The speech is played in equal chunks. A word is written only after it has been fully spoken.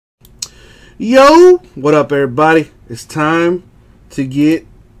Yo, what up, everybody? It's time to get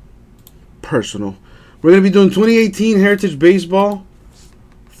personal. We're going to be doing 2018 Heritage Baseball.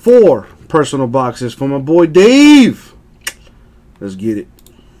 4 personal boxes for my boy Dave. Let's get it.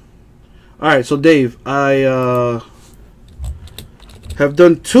 Alright, so Dave, I have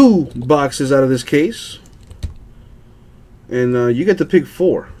done 2 boxes out of this case. And you get to pick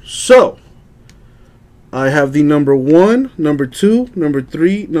 4. So, I have the number 1, number 2, number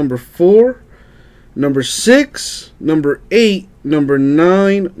 3, number 4, number 6, number 8, number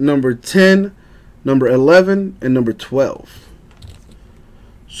 9, number 10, number 11, and number 12.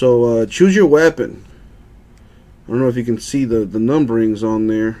 So choose your weapon. I don't know if you can see the numberings on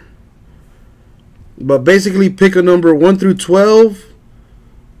there. But basically pick a number 1 through 12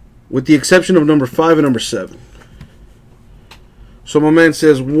 with the exception of number 5 and number 7. So my man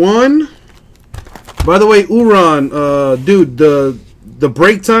says 1. By the way, Uran, dude, the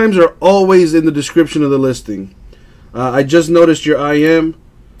break times are always in the description of the listing. I just noticed your IM.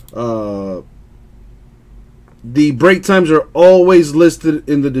 The break times are always listed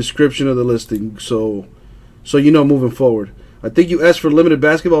in the description of the listing, so you know moving forward. I think you asked for limited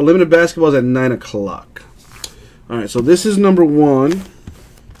basketball. Limited basketball is at 9 o'clock. All right, so this is number 1.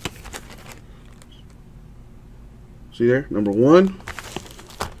 See there, number 1.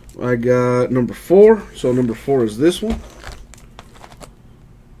 I got number 4, so number 4 is this one.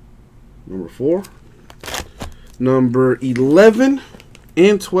 Number 4. Number 11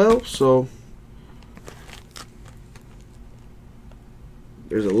 and 12, so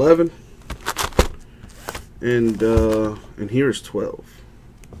there's 11. And here is 12.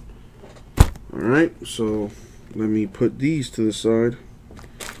 Alright, so let me put these to the side.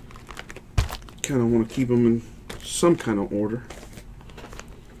 Kind of want to keep them in some kind of order.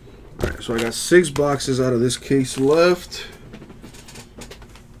 Alright, so I got 6 boxes out of this case left.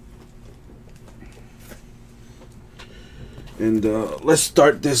 And let's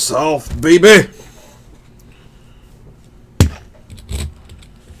start this off, baby.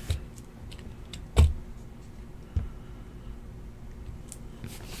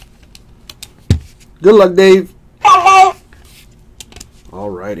 Good luck, Dave.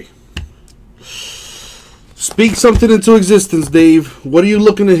 Alrighty. Speak something into existence, Dave. What are you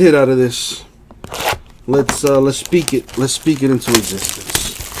looking to hit out of this? Let's speak it. Let's speak it into existence.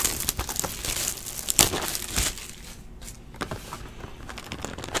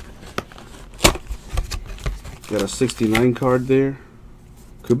 Got a 69 card there.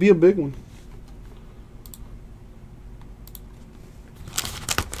 Could be a big one.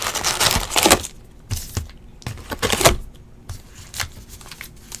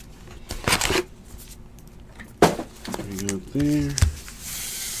 There.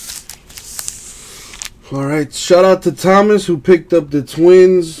 Alright, shout out to Thomas who picked up the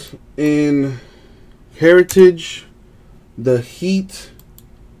Twins in Heritage, the Heat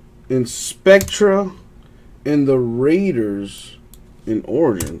in Spectra, and the Raiders in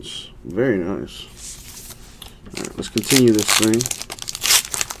Origins. Very nice. Alright, let's continue this thing.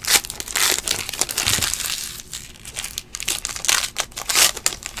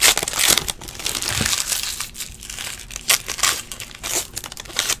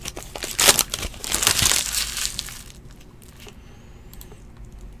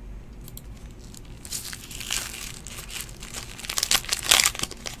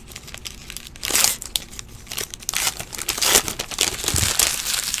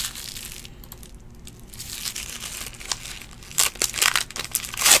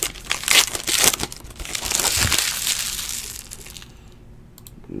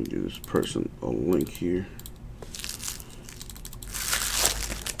 Let me give this person a link here.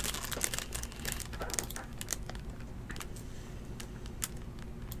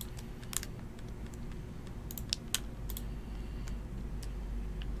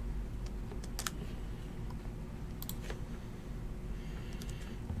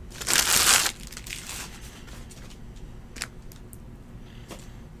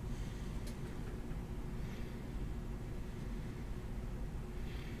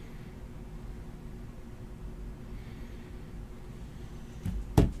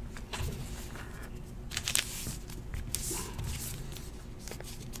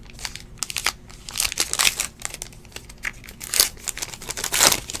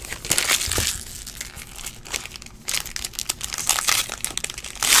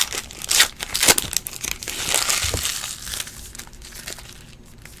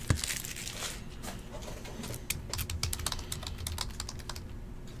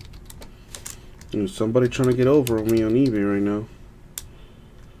 There's somebody trying to get over on me on eBay right now.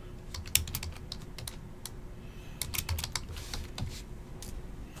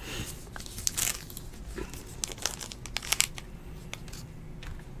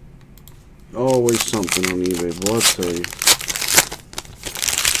 always something on eBay, boy, I'll tell you.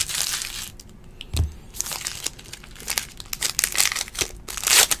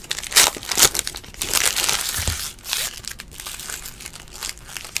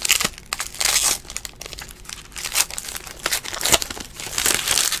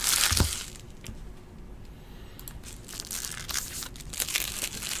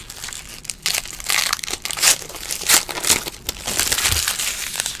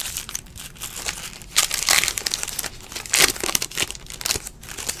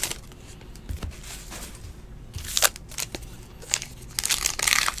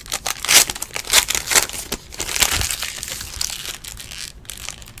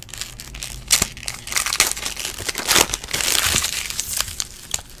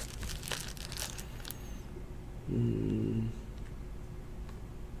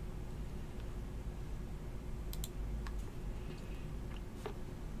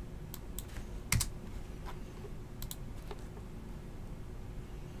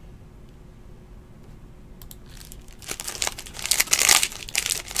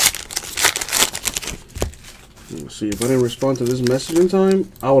 See, if I didn't respond to this message in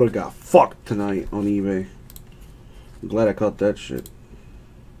time, I would have got fucked tonight on eBay. I'm glad I caught that shit.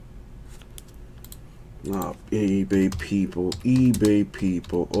 Ah, eBay people. eBay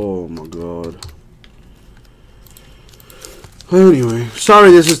people. Oh my god. Anyway, sorry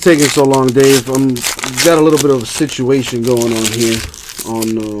this is taking so long, Dave. Got a little bit of a situation going on here on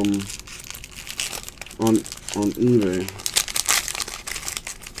eBay.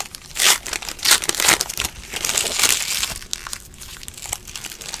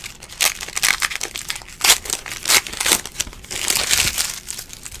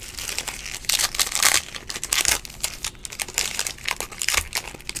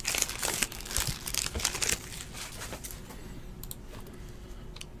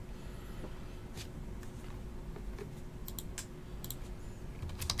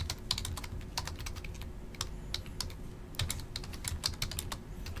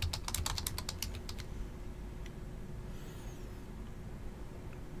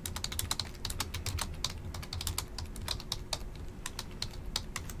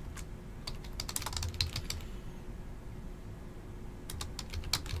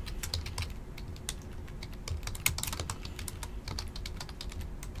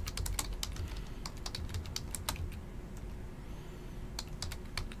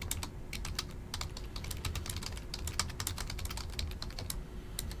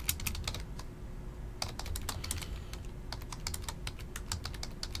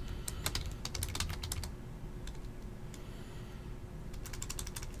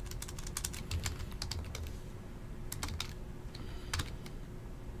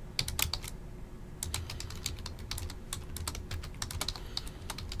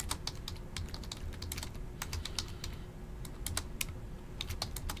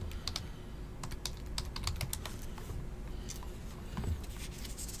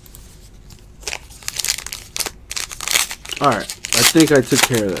 Alright, I think I took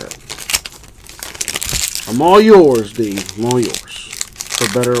care of that. I'm all yours, Dave. I'm all yours. For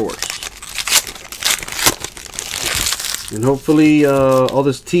better or worse. And hopefully all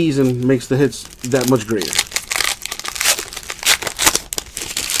this teasing makes the hits that much greater.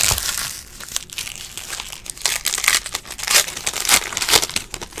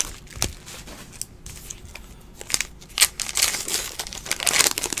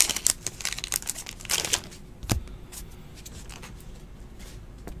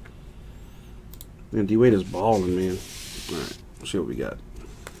 Man, D-Wade is balling, man. Alright, let's see what we got.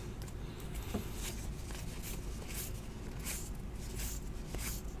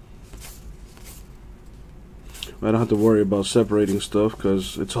 I don't have to worry about separating stuff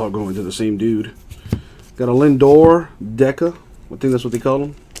because it's all going to the same dude. Got a Lindor Deca. I think that's what they call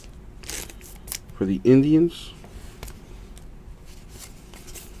him. For the Indians.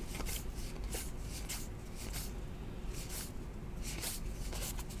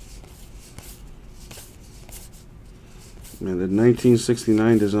 Man, the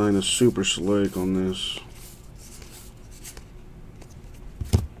 1969 design is super slick on this.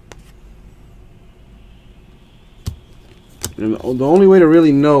 And the only way to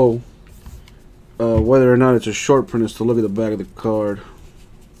really know whether or not it's a short print is to look at the back of the card.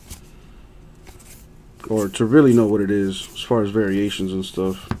 Or to really know what it is as far as variations and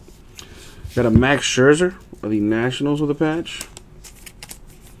stuff. Got a Max Scherzer of the Nationals with a patch.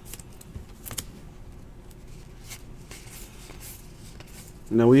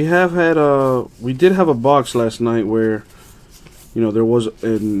 Now we have had we did have a box last night where, you know, there was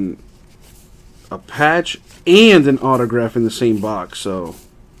a patch and an autograph in the same box. So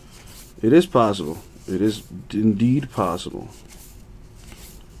It is possible. It is indeed possible.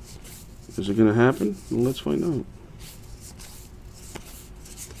 Is it going to happen? Well, let's find out.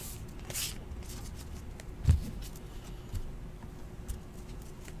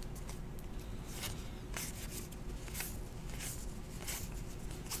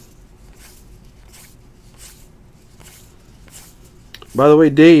 By the way,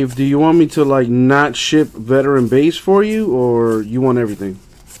 Dave, do you want me to like not ship veteran base for you, or you want everything?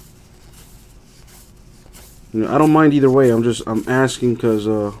 You know, I don't mind either way. I'm asking because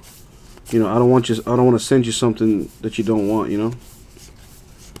you know, I don't want to send you something that you don't want, you know?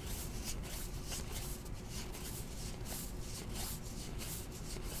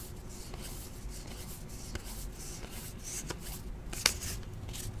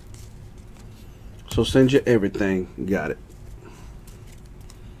 So send you everything. Got it.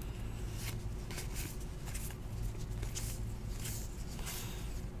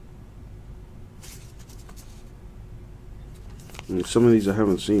 And some of these I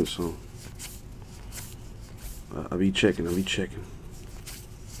haven't seen, so I'll be checking.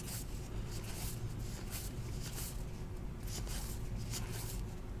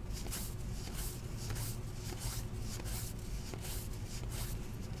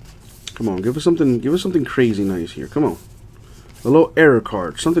 Come on, give us something crazy nice here. Come on. A little error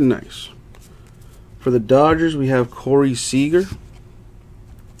card, something nice. For the Dodgers, we have Corey Seager.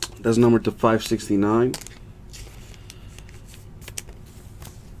 That's numbered to 569.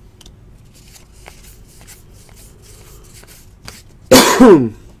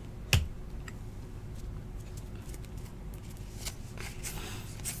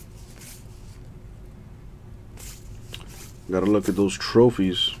 Gotta look at those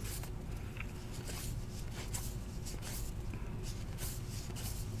trophies.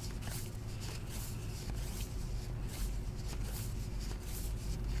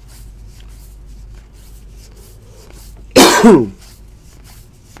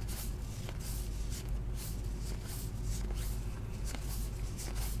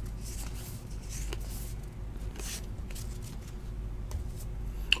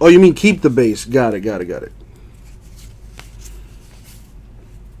 Oh, you mean keep the base. Got it.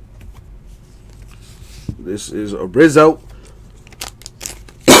 This is a Rizzo.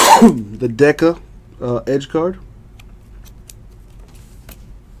 The Deca edge card.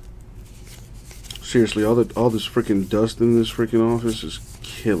 Seriously, all this freaking dust in this freaking office is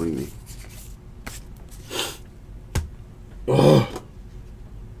killing me. Oh.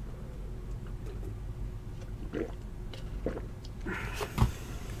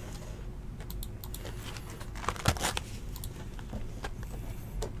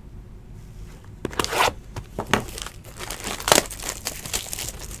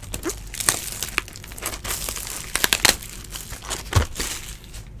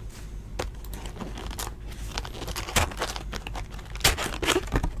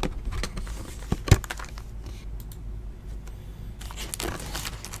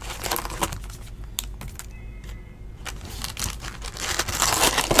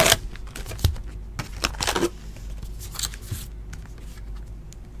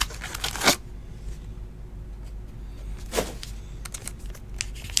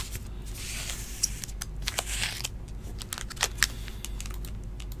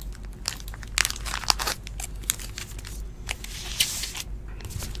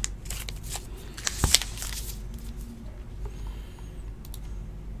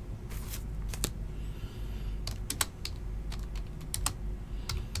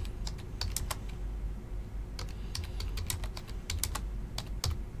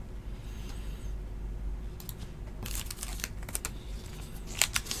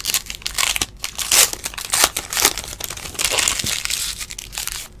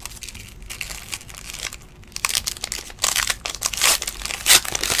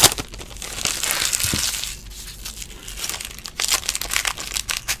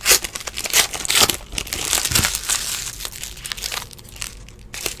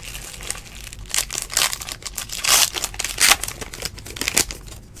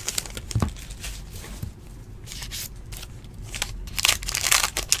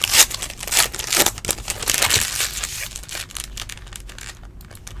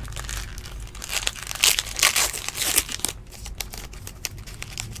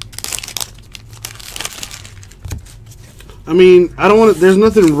 I mean, I don't want to. There's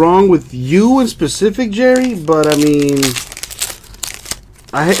nothing wrong with you in specific, Jerry. But I mean,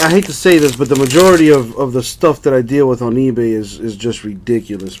 I hate to say this, but the majority of the stuff that I deal with on eBay is just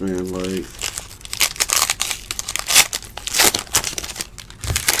ridiculous, man.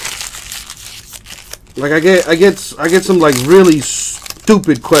 Like I get some like really stupid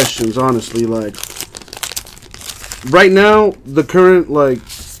stupid questions, honestly. Like, right now, the current, like,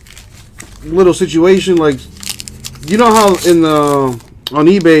 little situation, like, you know how in on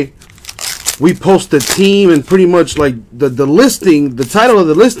eBay, we post the team and pretty much, like, the listing, the title of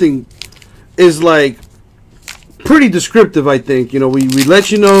the listing is, like, pretty descriptive, I think. You know, we let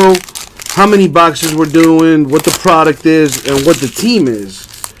you know how many boxes we're doing, what the product is, and what the team is.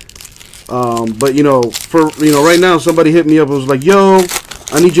 But, you know, right now, somebody hit me up and was like, yo,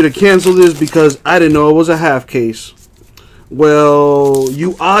 I need you to cancel this because I didn't know it was a half case. Well,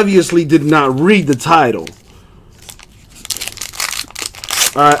 you obviously did not read the title.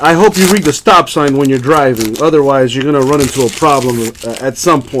 I hope you read the stop sign when you're driving. Otherwise, you're going to run into a problem at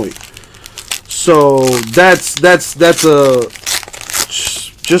some point. So, that's a...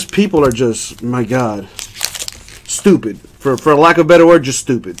 Just people are just, my God, stupid. For lack of a better word, just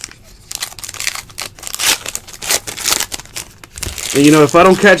stupid. And, you know, if I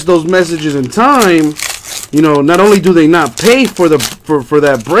don't catch those messages in time, you know, not only do they not pay for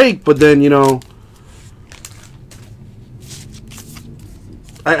that break, but then, you know,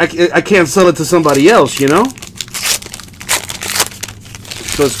 I can't sell it to somebody else, you know?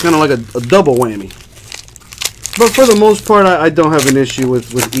 So it's kind of like a double whammy. But for the most part, I don't have an issue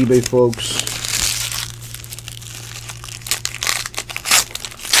with eBay, folks.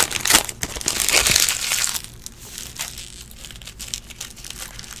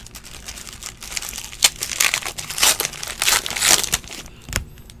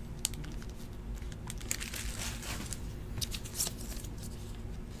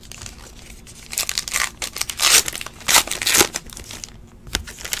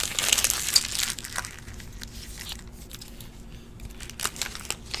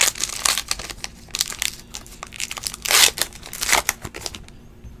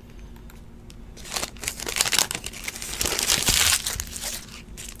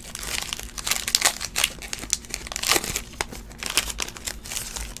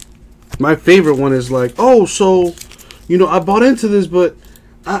 My favorite one is like, oh, so, you know, I bought into this, but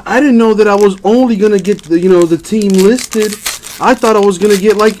I didn't know that I was only going to get the, you know, the team listed. I thought I was going to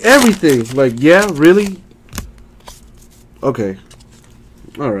get, like, everything. Like, yeah, really? Okay.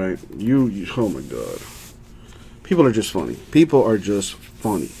 All right. You, oh, my God. People are just funny. People are just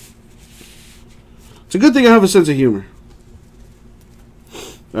funny. It's a good thing I have a sense of humor.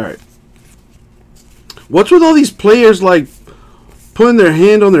 All right. What's with all these players, like, putting their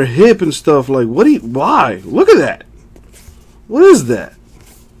hand on their hip and stuff? Like, why? Look at that. What is that?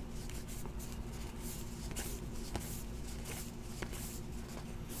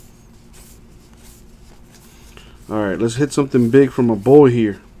 Alright, let's hit something big from my boy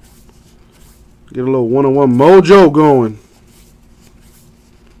here. Get a little one-on-one mojo going.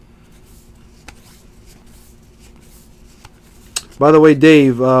 By the way,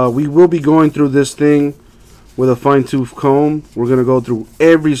 Dave, we will be going through this thing with a fine-tooth comb. We're going to go through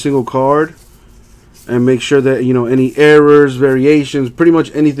every single card and make sure that, you know, any errors, variations, pretty much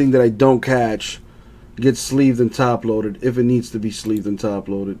anything that I don't catch gets sleeved and top-loaded if it needs to be sleeved and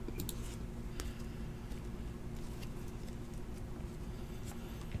top-loaded.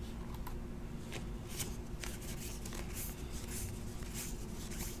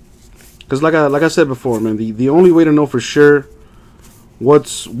 Because like I said before, man, the only way to know for sure what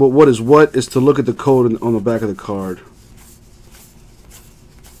is to look at the code on the back of the card.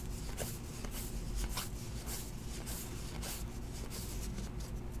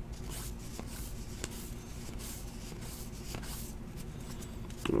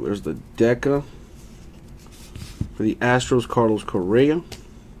 Well, there's the Deca for the Astros, Carlos Correa.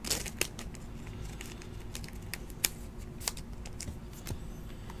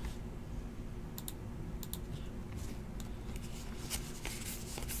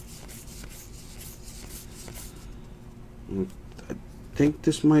 I think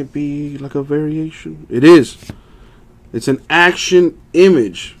this might be like a variation. It is. It's an action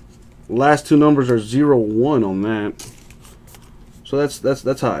image. Last two numbers are 0-1 on that. So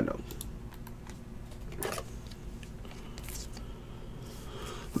that's how I know.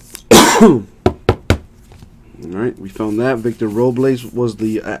 All right, we found that. Victor Robles was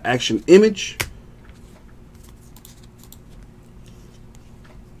the action image.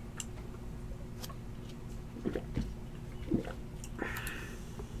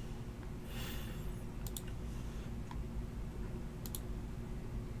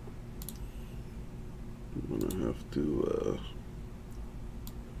 I'm gonna have to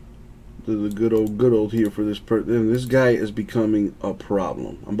do the good old here for this person. This guy is becoming a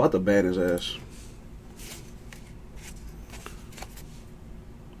problem. I'm about to ban his ass.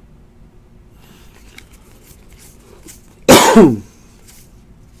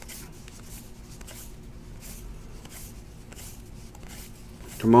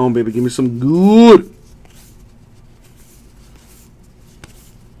 on, baby. Give me some good.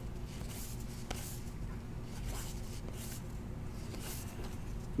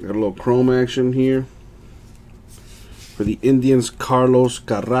 Got a little chrome action here. For the Indians, Carlos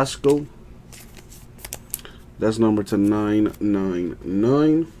Carrasco. That's number to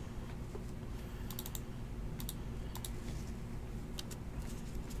 999.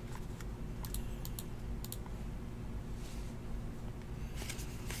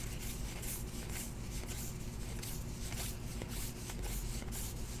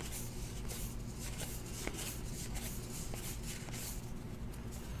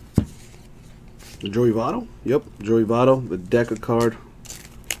 Joey Votto? Yep, Joey Votto, the Deca card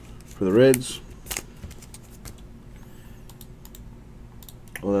for the Reds.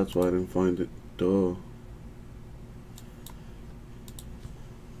 Oh, that's why I didn't find it. Duh.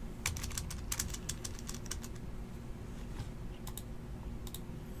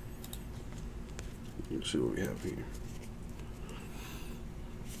 Let's see what we have here.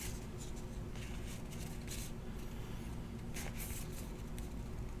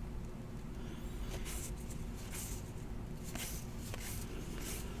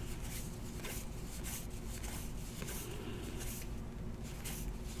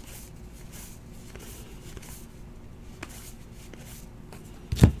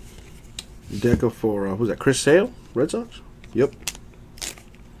 Deca for who's that? Chris Sale, Red Sox. Yep.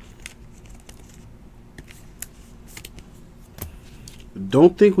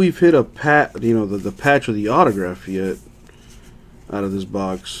 Don't think we've hit a the patch of the autograph yet out of this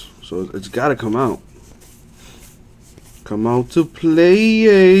box, so it's got to come out. Come out to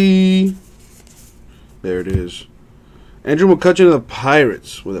play. There it is. Andrew McCutchen of the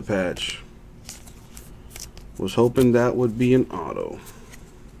Pirates with a patch. Was hoping that would be an auto.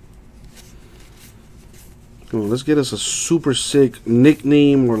 Come on, let's get us a super sick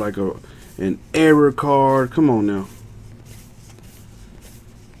nickname or like an error card. Come on now.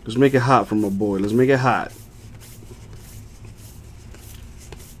 Let's make it hot for my boy. Let's make it hot.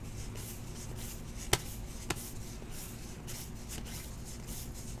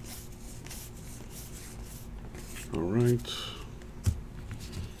 All right.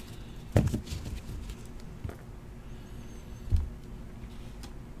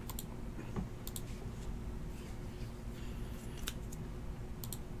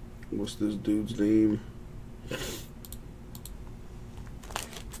 What's this dude's name?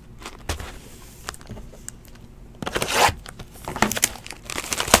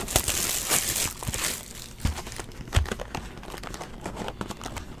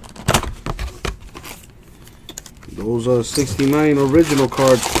 Those 69 original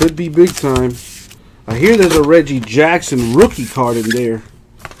cards could be big time. I hear there's a Reggie Jackson rookie card in there.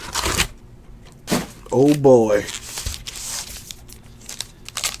 Oh boy.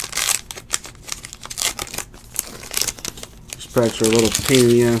 Packs are a little pain in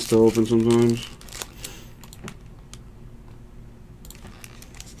the ass to open sometimes.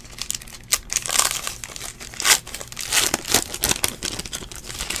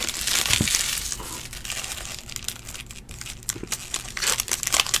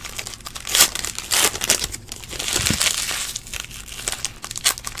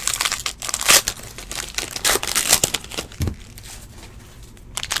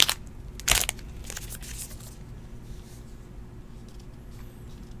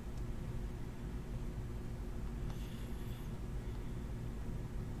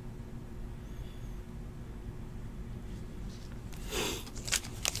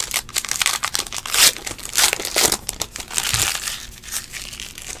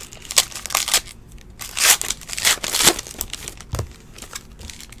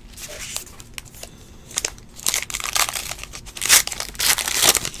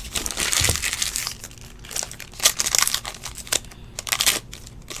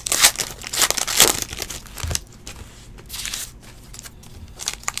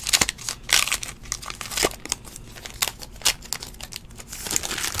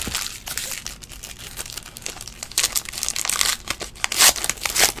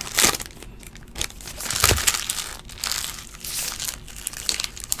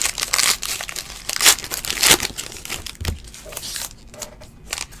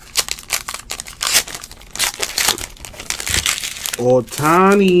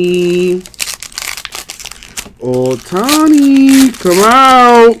 Ohtani. Ohtani, come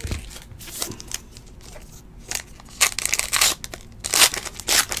out.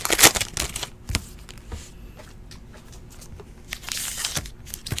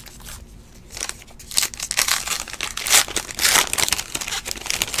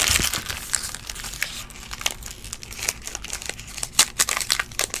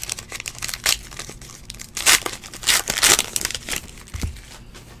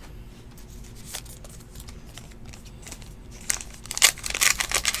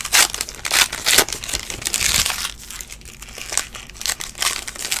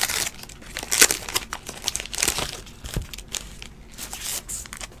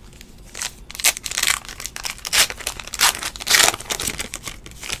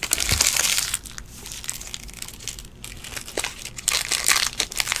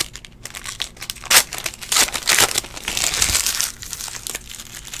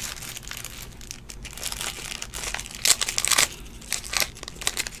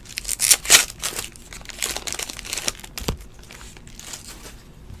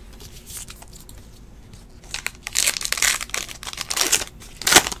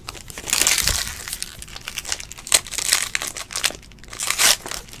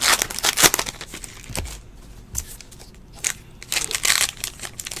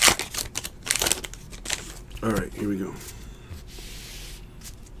 All right, here we go.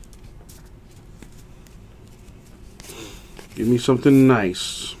 Give me something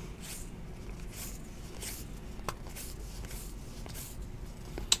nice.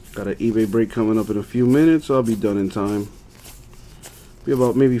 Got an eBay break coming up in a few minutes. I'll be done in time. Be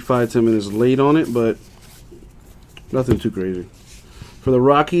about maybe 5-10 minutes late on it, but nothing too crazy. For the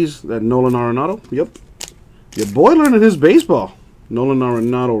Rockies, that Nolan Arenado. Yep. Your boy learning his baseball. Nolan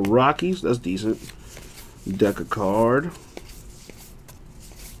Arenado Rockies. That's decent. Deca card.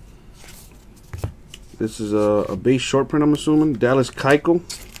 This is a base short print, I'm assuming. Dallas Keuchel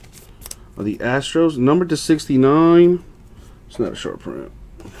of the Astros. Numbered to 69. It's not a short print.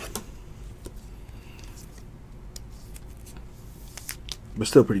 But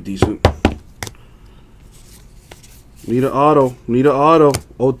still pretty decent. Need an auto. Need an auto.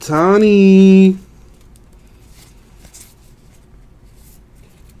 Ohtani.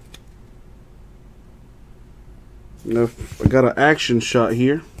 I got an action shot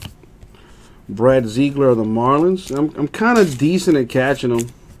here. Brad Ziegler of the Marlins. I'm kind of decent at catching them.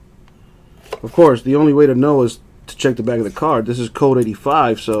 Of course, the only way to know is to check the back of the card. This is code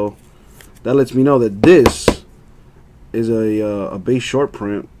 85, so that lets me know that this is a base short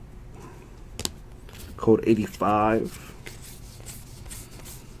print. Code 85.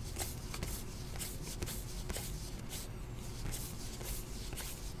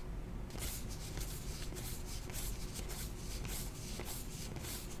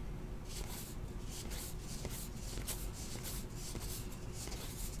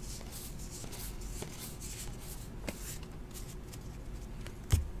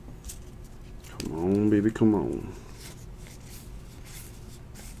 Come on, baby, come on.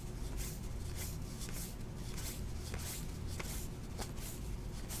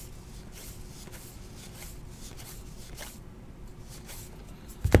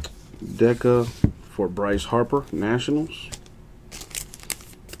 Deca for Bryce Harper, Nationals.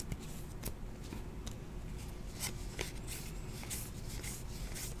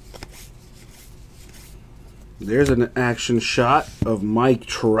 There's an action shot of Mike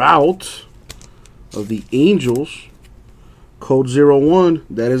Trout of the Angels. Code 01.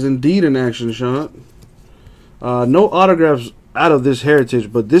 That is indeed an action shot. No autographs out of this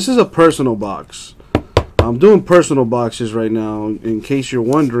Heritage, but this is a personal box. I'm doing personal boxes right now. In case you're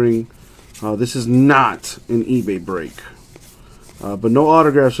wondering, this is not an eBay break. But no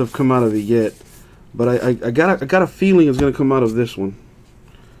autographs have come out of it yet. But I got a feeling it's going to come out of this one.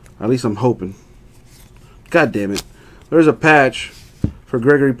 At least I'm hoping. God damn it. There's a patch for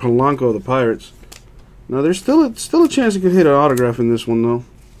Gregory Polanco of the Pirates. Now, there's still a chance you could hit an autograph in this one, though.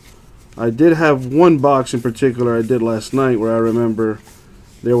 I did have one box in particular I did last night where I remember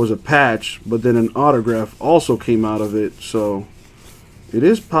there was a patch, but then an autograph also came out of it. So, it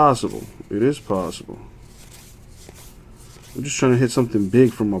is possible. It is possible. I'm just trying to hit something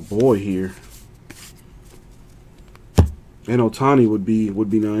big for my boy here. And Ohtani would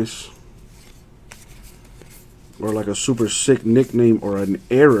be nice. Or like a super sick nickname or an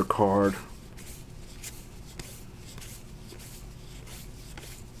error card.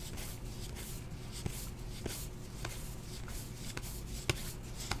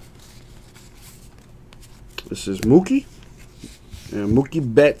 This is Mookie. And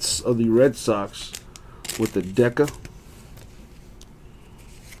Mookie Betts of the Red Sox with the Deca.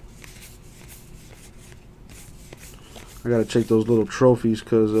 I gotta check those little trophies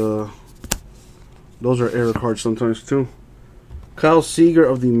because those are error cards sometimes too. Kyle Seager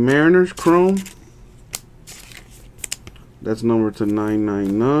of the Mariners Chrome. That's numbered to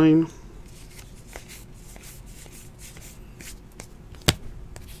 999.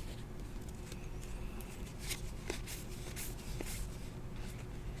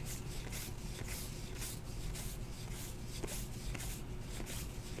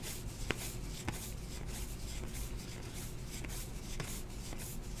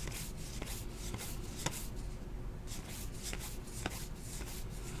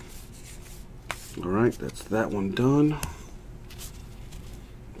 Alright, that's that one done.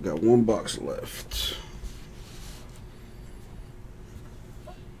 Got one box left.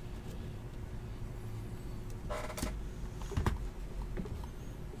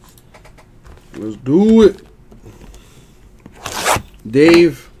 Let's do it.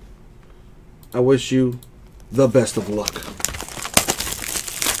 Dave, I wish you the best of luck.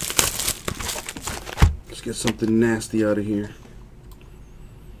 Let's get something nasty out of here.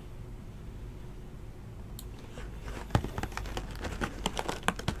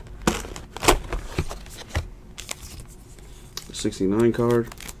 '69 card.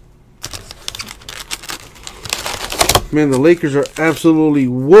 Man, the Lakers are absolutely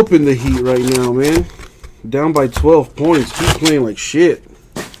whooping the Heat right now, man. down by 12 points. Heat playing like shit.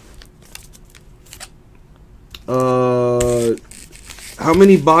 How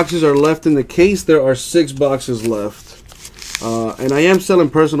many boxes are left in the case? There are 6 boxes left. And I am selling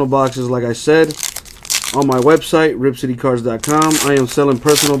personal boxes, like I said, on my website, ripcitycards.com. I am selling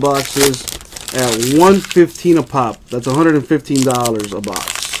personal boxes at $115 a pop. That's $115 a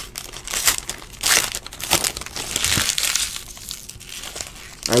box.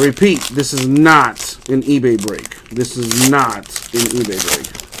 I repeat, this is not an eBay break. This is not an eBay break.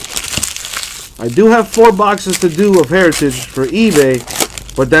 I do have 4 boxes to do of Heritage for eBay,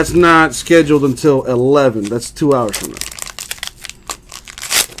 but that's not scheduled until 11. That's 2 hours from now.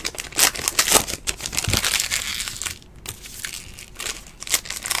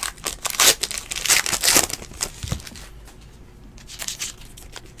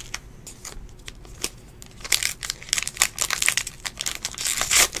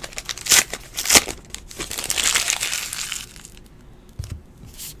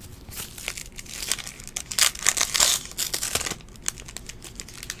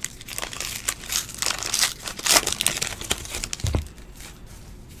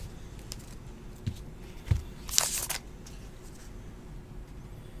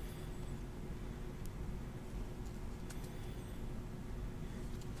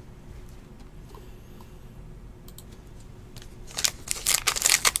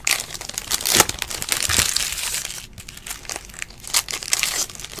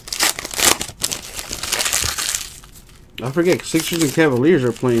 I forget, Sixers and Cavaliers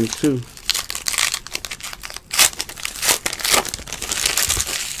are playing too.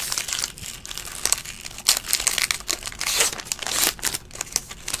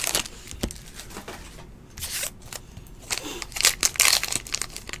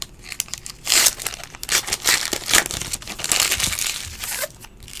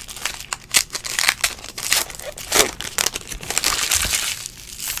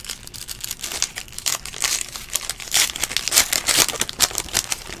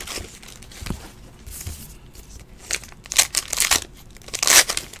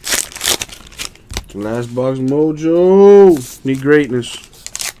 Last box mojo. Need greatness.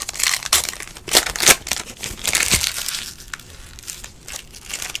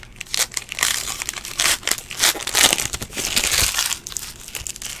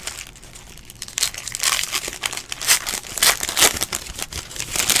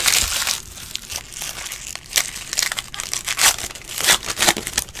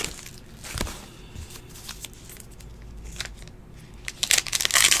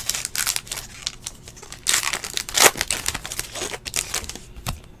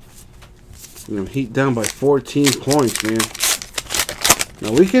 Heat down by 14 points, man.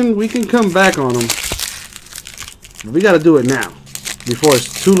 Now we can come back on them, but we got to do it now before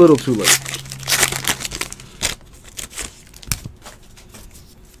it's too little, too late.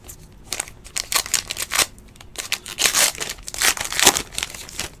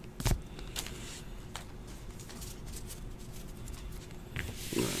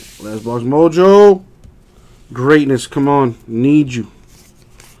 Right, last box mojo. Greatness, come on, need you.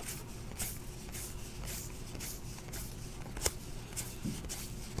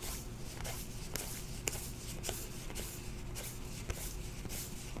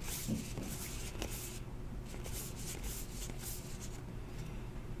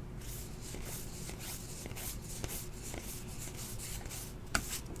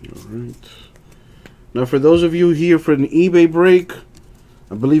 Alright. Now for those of you here for an eBay break,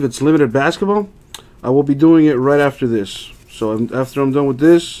 I believe it's limited basketball. I will be doing it right after this. So after I'm done with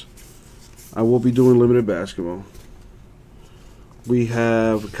this, I will be doing limited basketball. We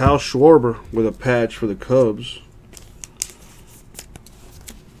have Kyle Schwarber with a patch for the Cubs.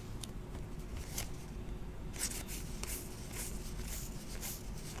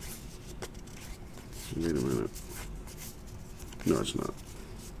 Wait a minute. No, it's not.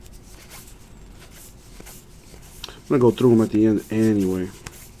 I'm going to go through them at the end anyway,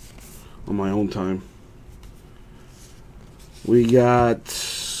 on my own time. We got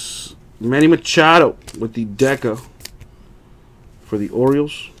Manny Machado with the Deca for the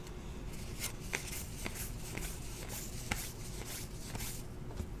Orioles.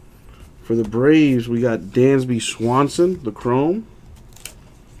 For the Braves, we got Dansby Swanson, the Chrome.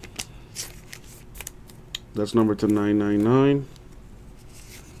 That's number to 999.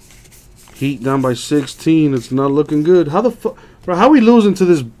 Heat down by 16. It's not looking good. How the fuck, bro? How we losing to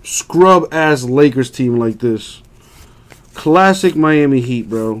this scrub ass Lakers team like this? Classic Miami Heat,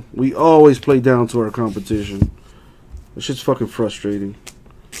 bro. We always play down to our competition. This shit's fucking frustrating.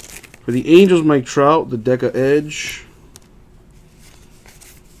 For the Angels, Mike Trout, the Deca Edge.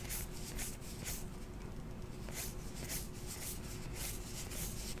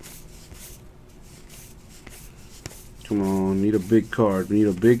 Come on, need a big card. We need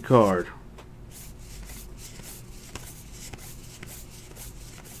a big card.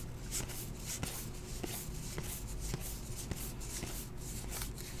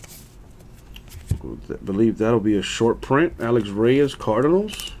 I believe that'll be a short print. Alex Reyes,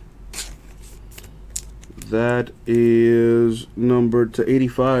 Cardinals. That is numbered to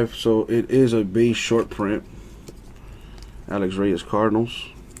 85, so it is a base short print. Alex Reyes, Cardinals.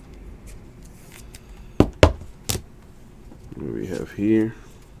 What do we have here?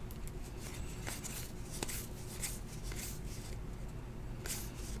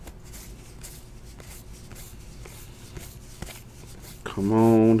 Come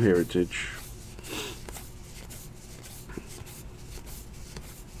on, Heritage.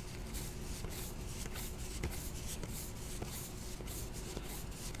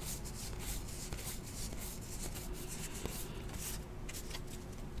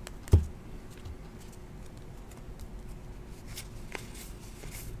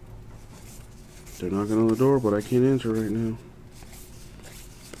 They're knocking on the door, but I can't answer right now.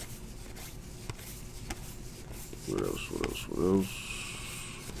 What else? What else? What else?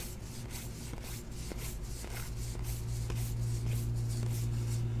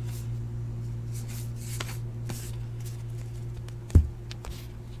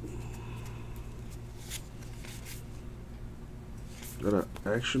 Got an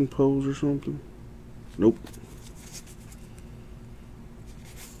action pose or something? Nope.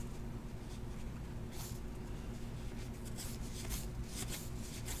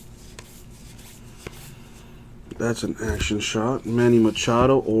 That's an action shot. Manny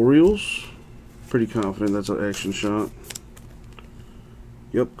Machado, Orioles. Pretty confident that's an action shot.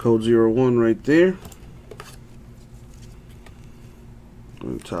 Yep, code 01 right there. I'm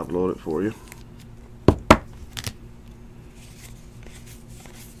going to top load it for you.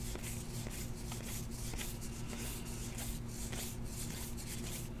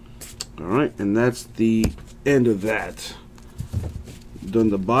 Alright, and that's the end of that.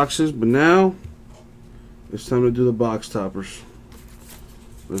 Done the boxes, but now it's time to do the box toppers.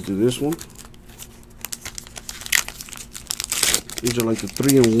 Let's do this one. These are like the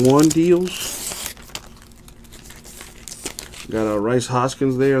 3-in-1 deals. Got Rice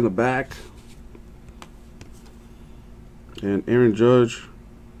Hoskins there on the back. And Aaron Judge,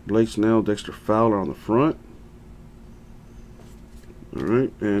 Blake Snell, Dexter Fowler on the front.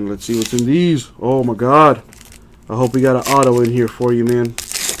 Alright, and let's see what's in these. Oh my god. I hope we got an auto in here for you, man.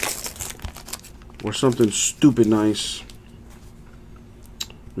 Or something stupid nice.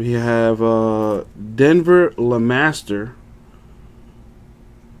 We have Denver LeMaster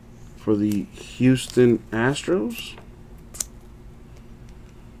for the Houston Astros.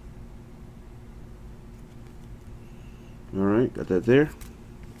 Alright, got that there.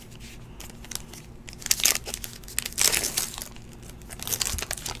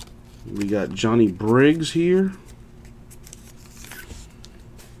 We got Johnny Briggs here.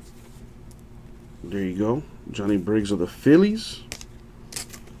 There you go. Johnny Briggs of the Phillies.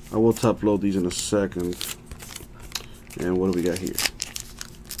 I will top load these in a second. And what do we got here?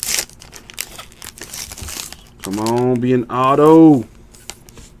 Come on, be an auto.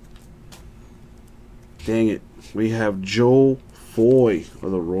 Dang it. We have Joe Foy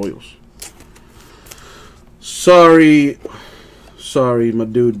of the Royals. Sorry, my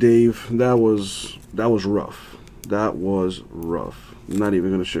dude Dave. That was rough. That was rough. I'm not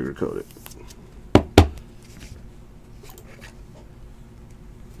even gonna sugarcoat it.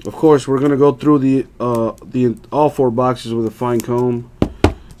 Of course, we're gonna go through the all 4 boxes with a fine comb.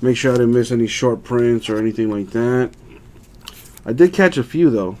 Make sure I didn't miss any short prints or anything like that. I did catch a few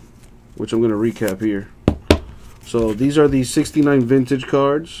though, which I'm gonna recap here. So these are the 69 vintage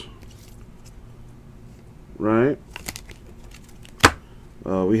cards, right?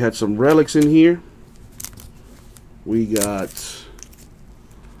 We had some relics in here. We got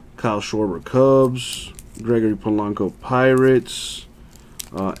Kyle Schwarber Cubs, Gregory Polanco Pirates,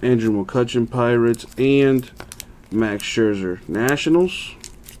 Andrew McCutchen Pirates, and Max Scherzer Nationals.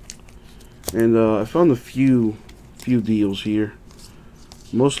 And I found a few deals here,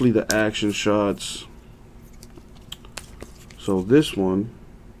 mostly the action shots. So this one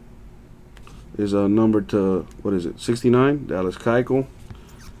is numbered to, what is it, 69, Dallas Keuchel.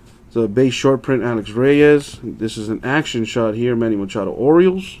 It's a base short print, Alex Reyes. This is an action shot here, Manny Machado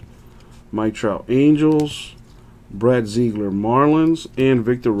Orioles, Mike Trout Angels, Brad Ziegler Marlins, and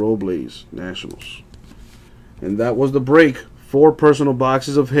Victor Robles Nationals. And that was the break. 4 personal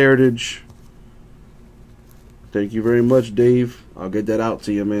boxes of Heritage. Thank you very much, Dave. I'll get that out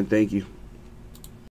to you, man. Thank you.